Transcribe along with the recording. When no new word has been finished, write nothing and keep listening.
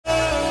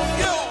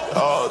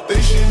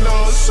Think she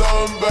knows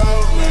something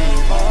about me.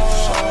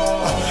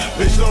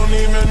 Bitch don't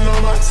even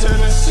know my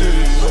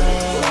tendencies.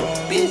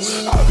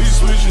 Bitch, I be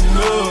switching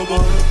up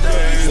on the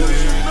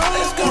daily.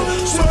 Let's go.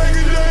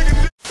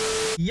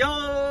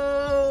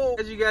 Yo,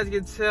 as you guys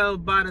can tell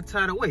by the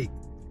title, wait,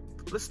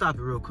 let's stop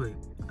it real quick.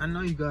 I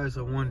know you guys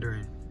are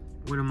wondering,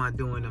 what am I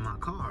doing in my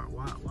car?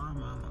 Why am I in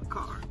my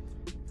car?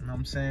 You know what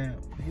I'm saying?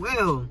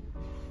 Well,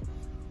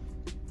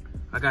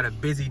 I got a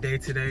busy day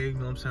today. You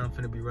know what I'm saying? I'm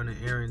finna be running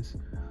errands.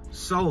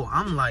 So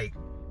I'm like,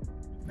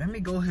 let me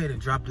go ahead and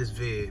drop this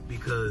vid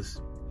because,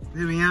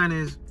 to be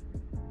honest,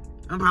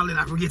 I'm probably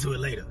not gonna get to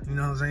it later. You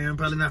know what I'm saying? I'm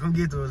probably not gonna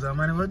get to it, so I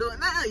might as well do it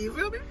now, you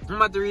feel me? I'm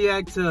about to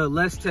react to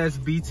Let's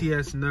Test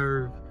BTS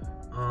Nerve.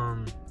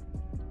 I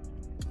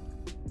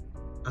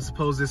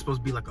suppose this is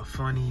supposed to be like a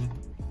funny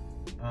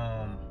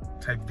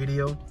type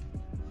video.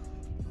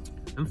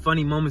 Them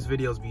funny moments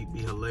videos be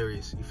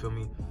hilarious, you feel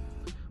me?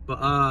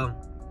 But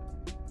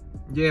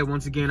yeah,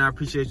 once again, I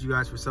appreciate you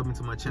guys for subbing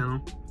to my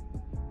channel.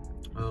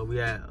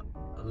 We at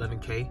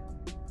 11K.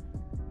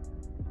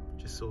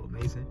 Just so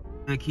amazing.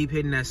 And keep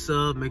hitting that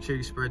sub. Make sure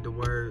you spread the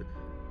word.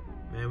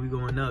 Man, we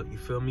going up, you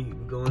feel me?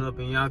 We going up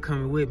and y'all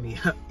coming with me.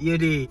 Yeah,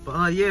 did.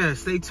 But yeah,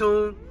 stay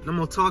tuned. No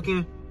more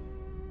talking.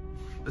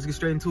 Let's get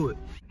straight into it.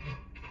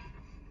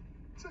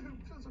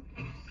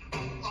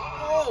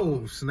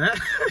 Oh, snap.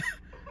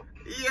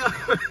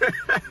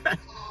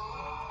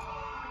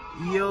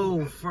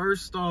 Yo,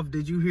 first off,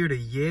 did you hear the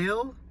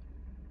yell?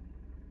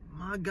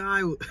 My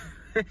guy,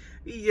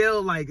 he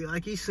yelled like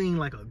he seen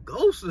like a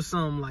ghost or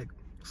something, like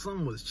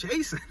someone was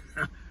chasing.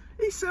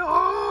 He said,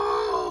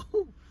 oh,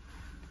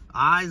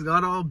 eyes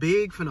got all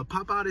big, finna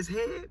pop out his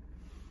head.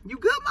 You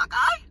good, my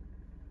guy?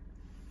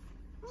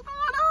 What's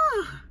going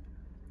on?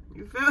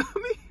 You feel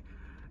me?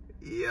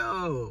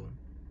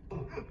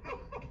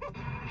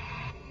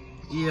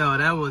 Yo,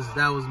 that was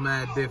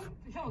mad different.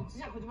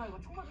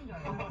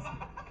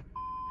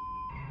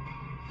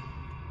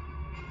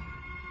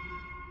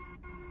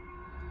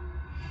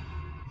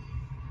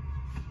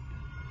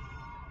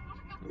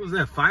 What was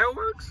that,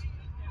 fireworks?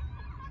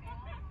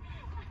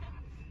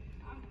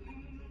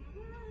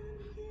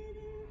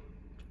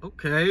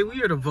 Okay, we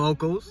hear the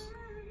vocals.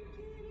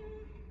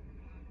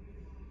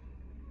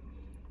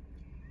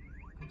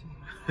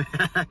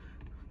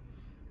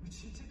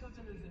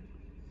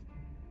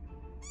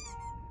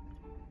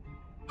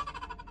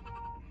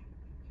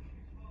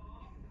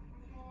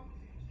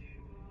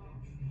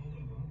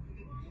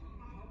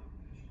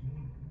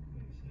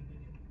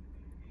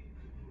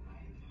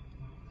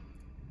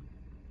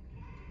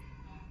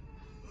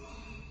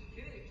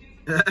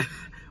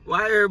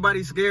 Why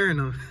everybody scaring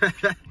them?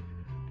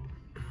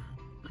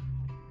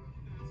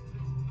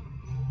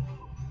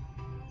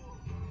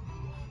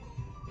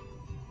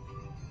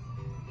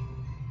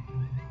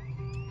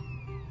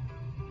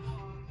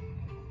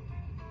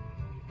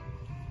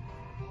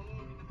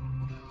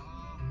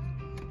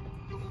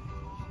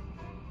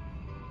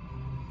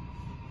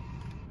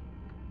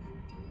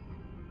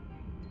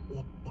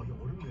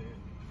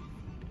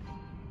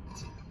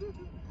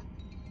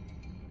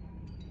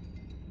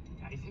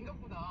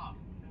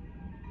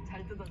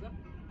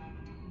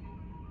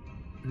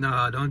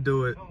 Nah, don't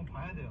do it.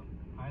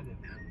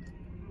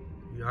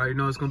 You already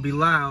know it's gonna be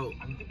loud.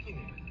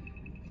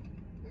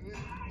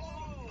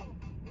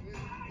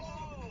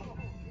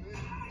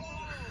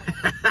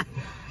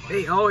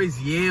 They always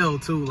yell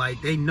too,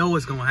 like they know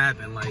it's gonna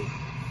happen. Like,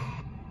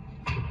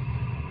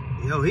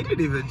 yo, he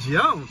didn't even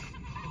jump.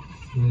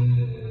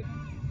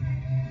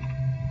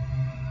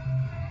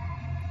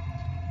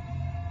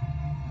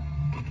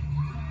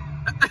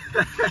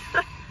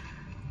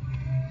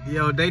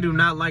 Yo, they do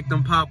not like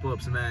them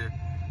pop-ups, man.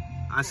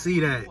 I see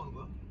that.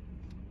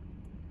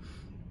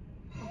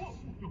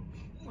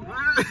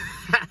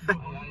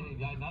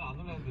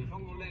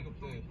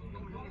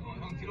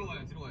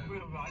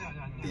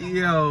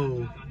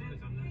 Yo,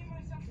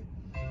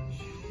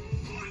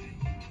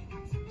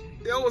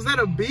 was that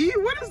a bee?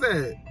 What is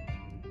that?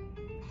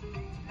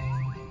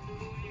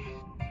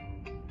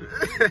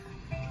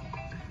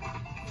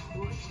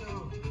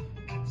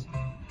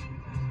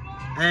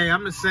 Hey,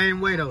 I'm the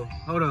same way though.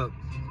 Hold up.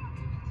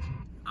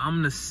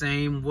 I'm the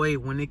same way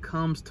when it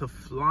comes to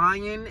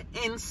flying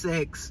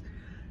insects.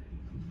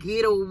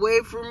 Get away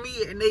from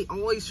me. And they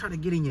always try to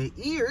get in your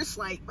ear. It's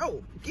like,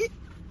 bro, you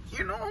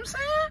know what I'm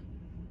saying?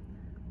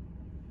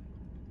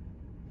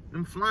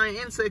 Them flying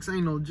insects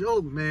ain't no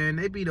joke, man.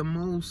 They be the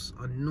most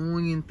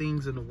annoying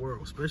things in the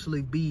world,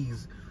 especially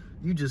bees.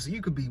 You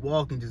could be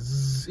walking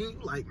just you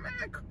like,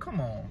 man, come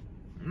on.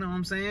 You know what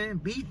I'm saying?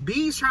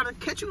 Bees trying to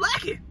catch you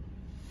lacking.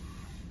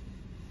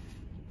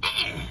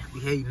 Be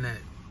hating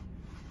that.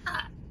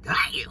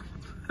 Got you.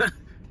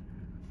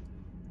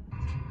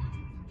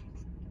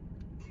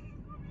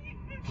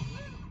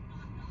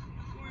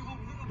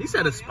 He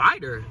said a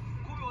spider.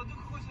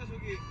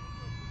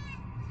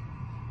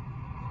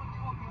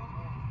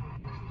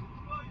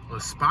 A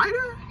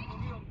spider?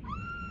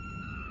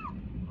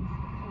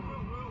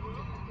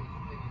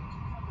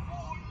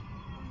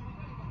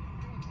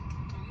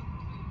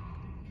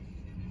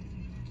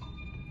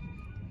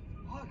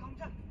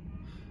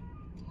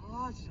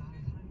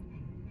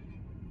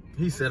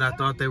 He said, I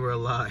thought they were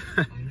alive.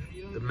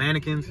 The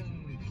mannequins.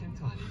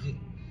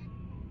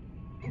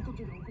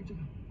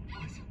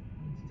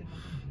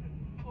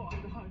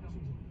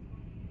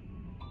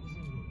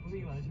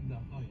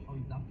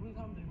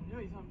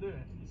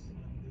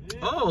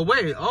 Oh,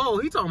 wait. Oh,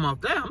 he talking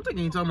about that. I'm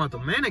thinking he talking about the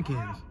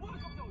mannequins.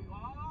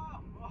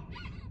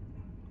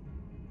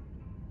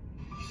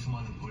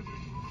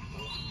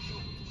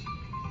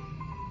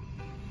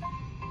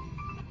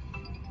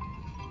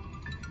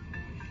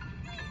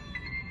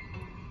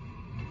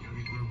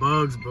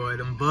 Bugs, boy.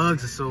 Them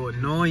bugs are so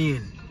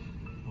annoying.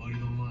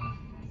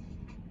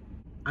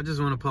 I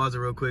just want to pause it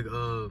real quick.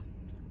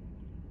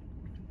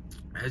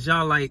 As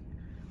y'all like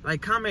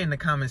comment in the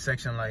comment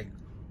section, like,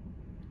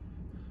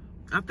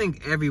 I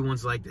think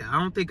everyone's like that. I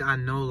don't think I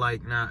know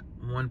like not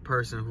one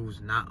person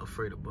who's not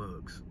afraid of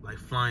bugs, like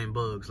flying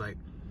bugs. Like,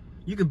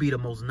 you can be the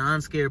most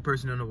non-scared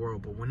person in the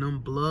world, but when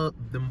them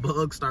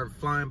bugs start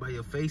flying by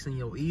your face and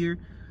your ear,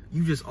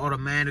 you just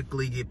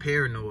automatically get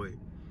paranoid.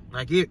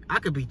 Like, I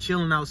could be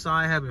chilling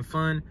outside having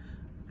fun.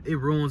 It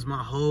ruins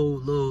my whole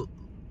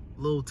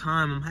little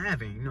time I'm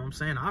having. You know what I'm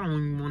saying? I don't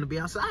even want to be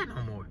outside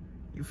no more.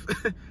 You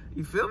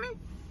feel me?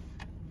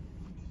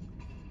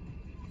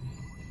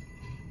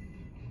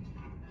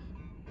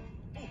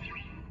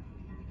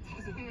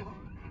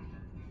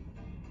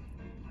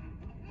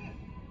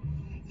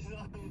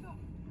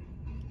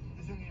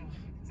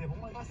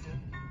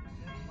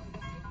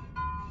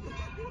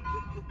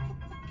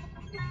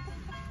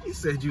 He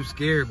said you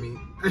scared me.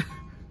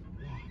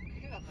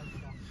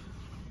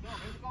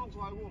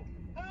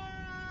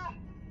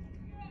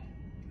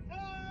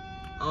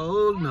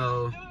 Oh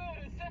no.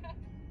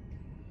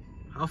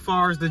 How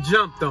far is the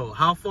jump though?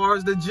 How far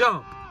is the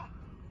jump?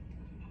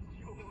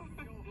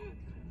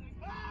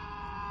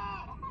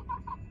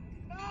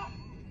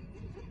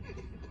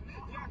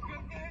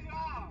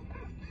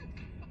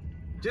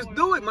 Just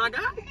do it, my guy.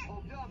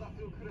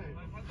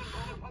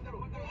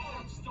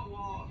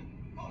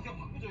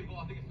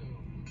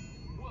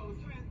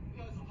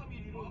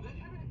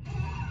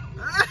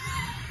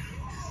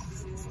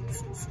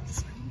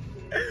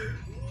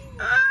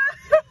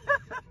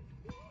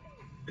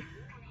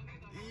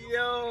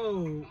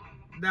 Yo,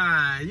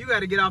 nah, you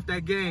gotta get off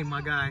that game,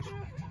 my guy.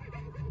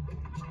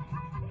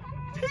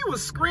 He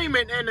was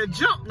screaming and the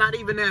jump not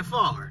even that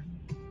far.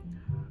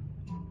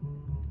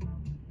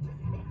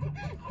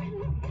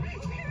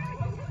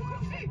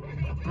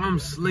 I'm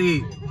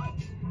asleep.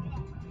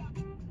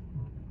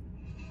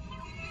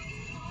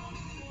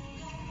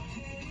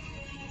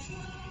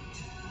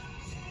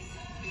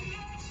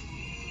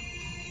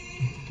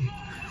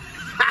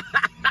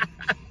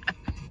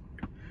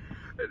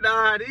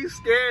 Nah, these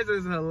scares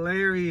is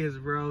hilarious,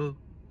 bro.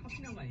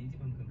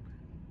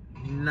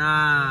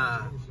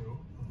 Nah.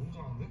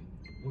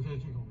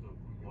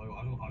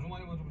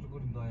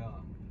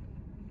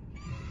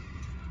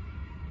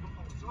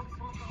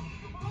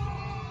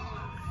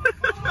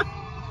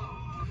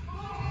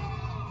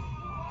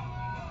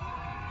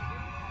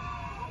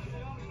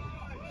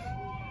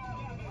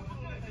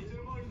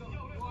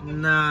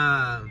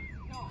 Nah.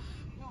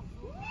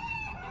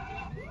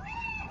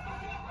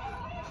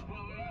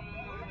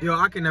 Yo,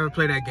 I can never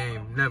play that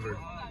game. Never.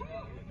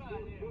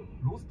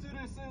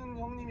 로스트를 쓴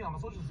형님이 아마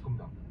써주셨을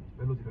겁니다.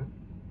 멜로디를.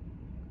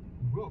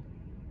 뭐야?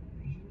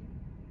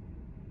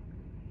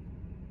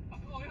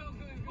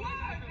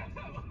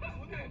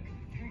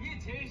 그게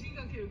제일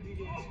심각해요,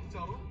 그게.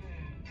 진짜로?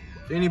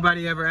 If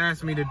anybody ever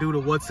asked me to do the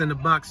What's in the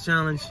Box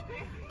challenge,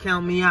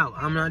 count me out.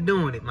 I'm not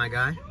doing it, my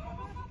guy.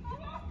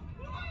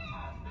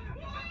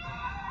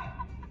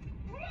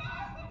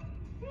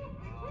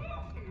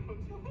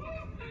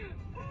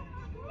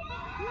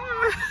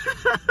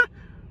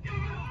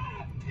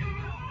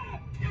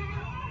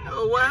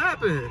 Yo, what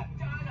happened?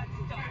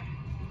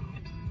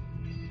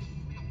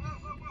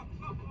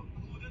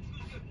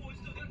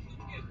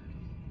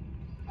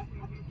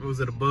 Was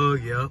it a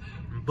bug? Yep.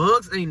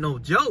 Bugs ain't no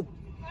joke.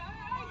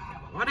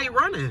 Why they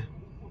running?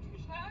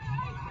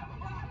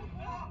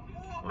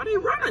 Why they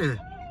running?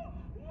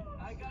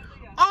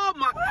 Oh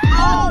my!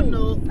 Oh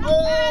no!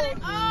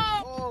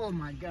 Oh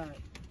my God!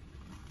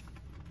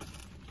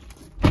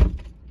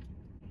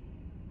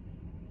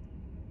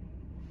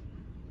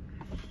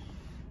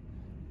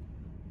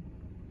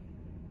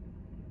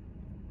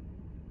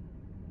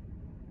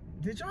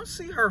 Did y'all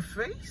see her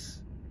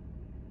face?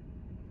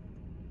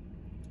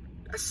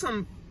 That's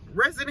some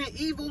Resident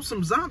Evil,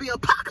 some zombie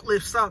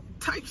apocalypse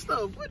type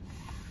stuff. What?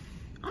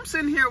 I'm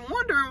sitting here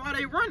wondering why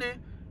they running.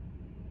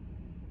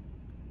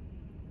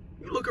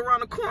 You look around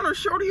the corner,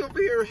 shorty over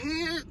here,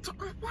 head.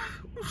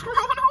 What's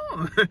going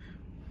on?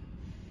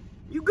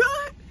 You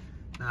good?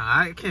 Nah,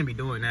 I can't be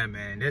doing that,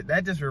 man.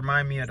 That just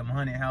remind me of them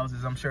haunted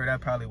houses. I'm sure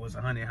that probably was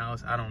a haunted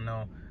house. I don't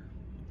know.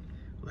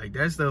 Like,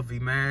 that stuff be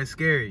mad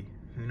scary.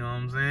 You know what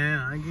I'm saying?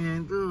 I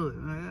can't do it.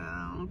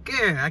 I don't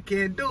care. I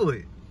can't do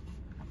it.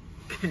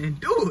 Can't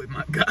do it,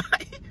 my guy.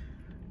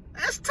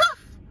 That's tough.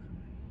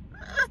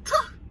 That's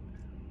tough.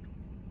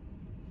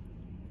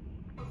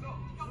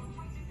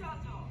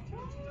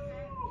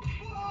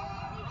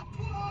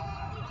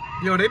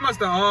 Yo, they must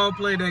have all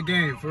played that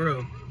game, for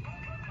real.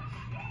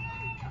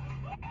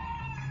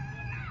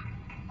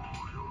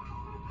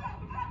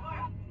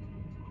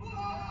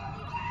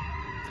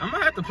 I'm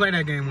gonna have to play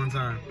that game one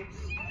time.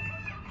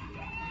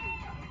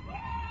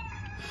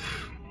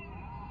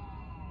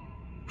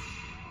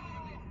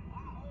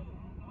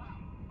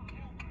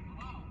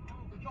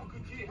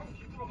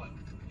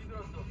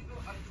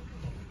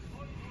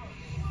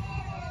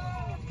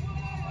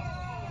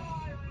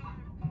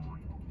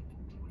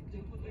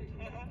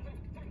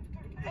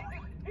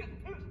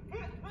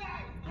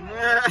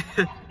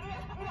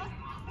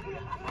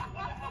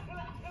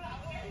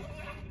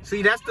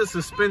 See, that's the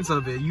suspense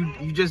of it.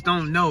 You just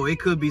don't know. It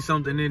could be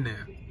something in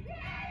there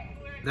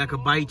that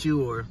could bite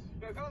you or.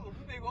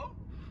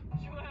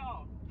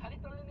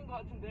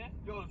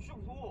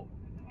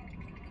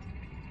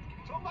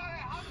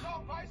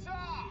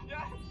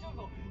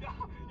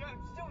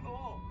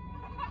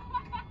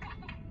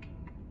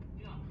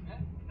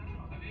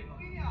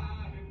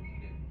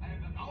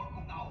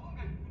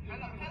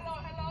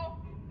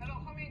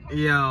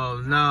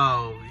 Yo,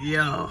 no,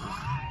 yo.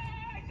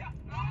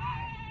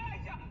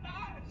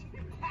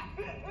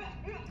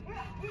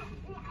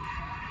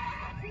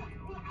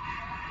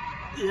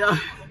 Yeah.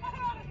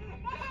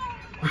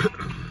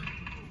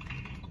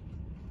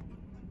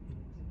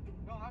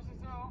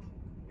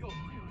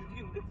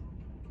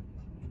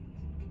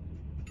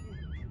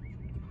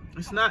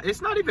 It's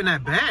not even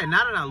that bad.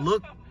 Now that I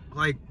look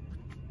like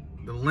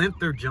the length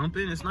they're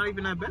jumping, it's not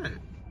even that bad.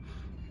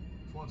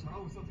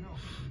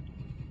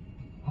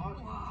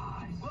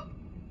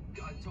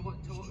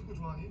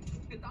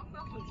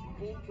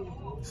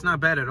 It's not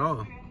bad at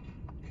all.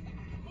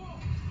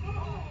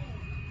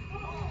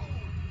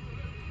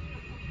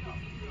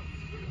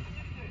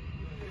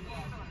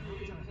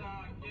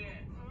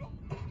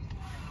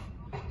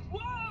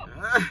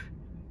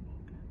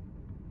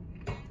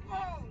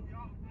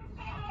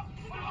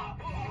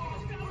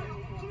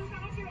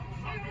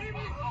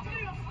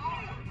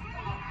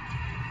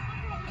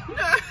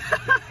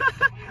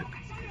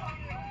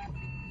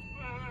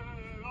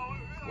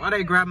 Why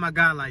they grab my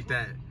guy like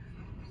that?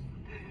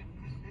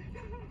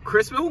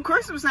 Christmas? Who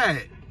Christmas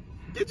hat?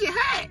 Get your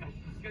hat!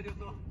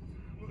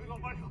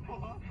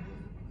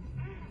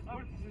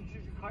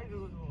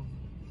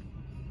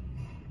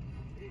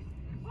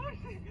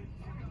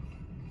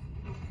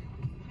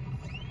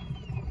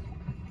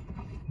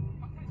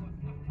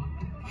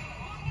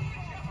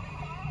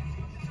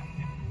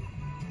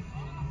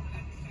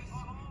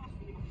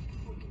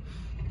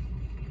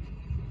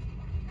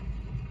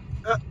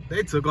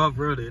 They took off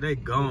early. They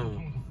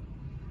gone.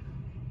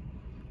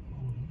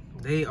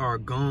 They are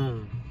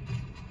gone.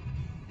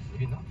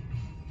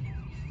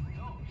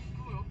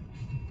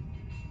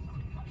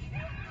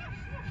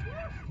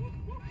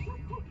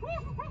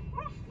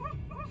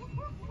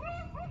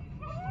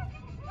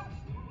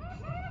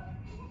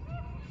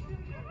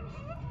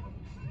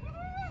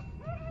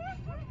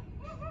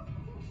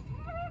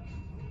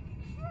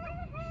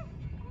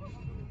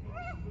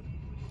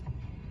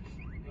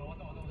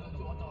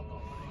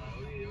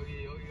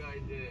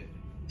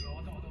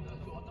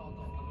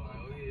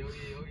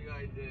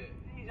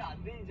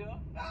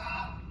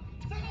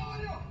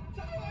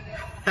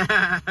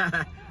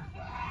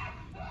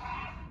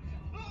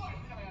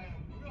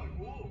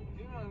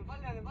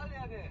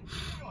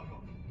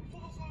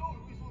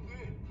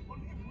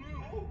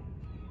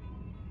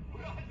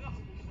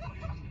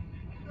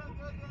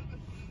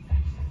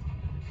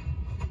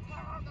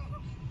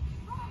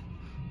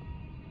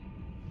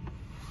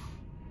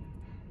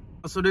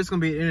 So this is gonna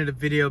be the end of the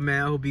video,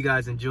 man. I hope you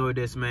guys enjoyed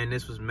this, man.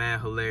 This was mad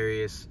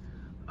hilarious.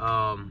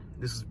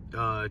 This is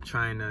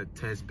trying to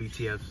test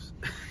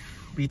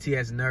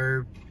BTS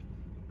nerve.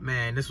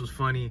 Man, this was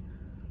funny.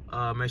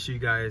 Make sure you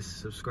guys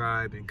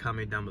subscribe and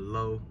comment down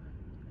below.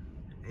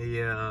 And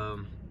yeah,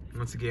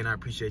 once again, I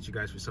appreciate you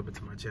guys for subbing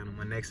to my channel.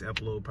 My next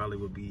upload probably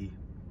will be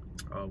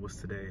what's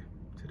today?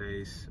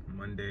 Today's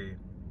Monday.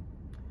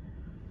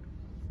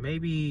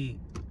 Maybe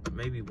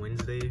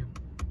Wednesday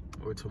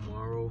or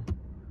tomorrow.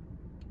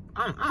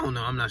 I don't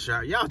know. I'm not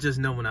sure. Y'all just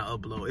know when I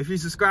upload. If you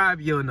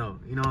subscribe, you'll know.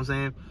 You know what I'm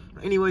saying?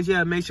 Anyways,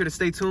 yeah, make sure to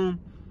stay tuned.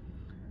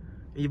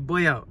 And your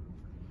boy out.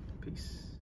 Peace.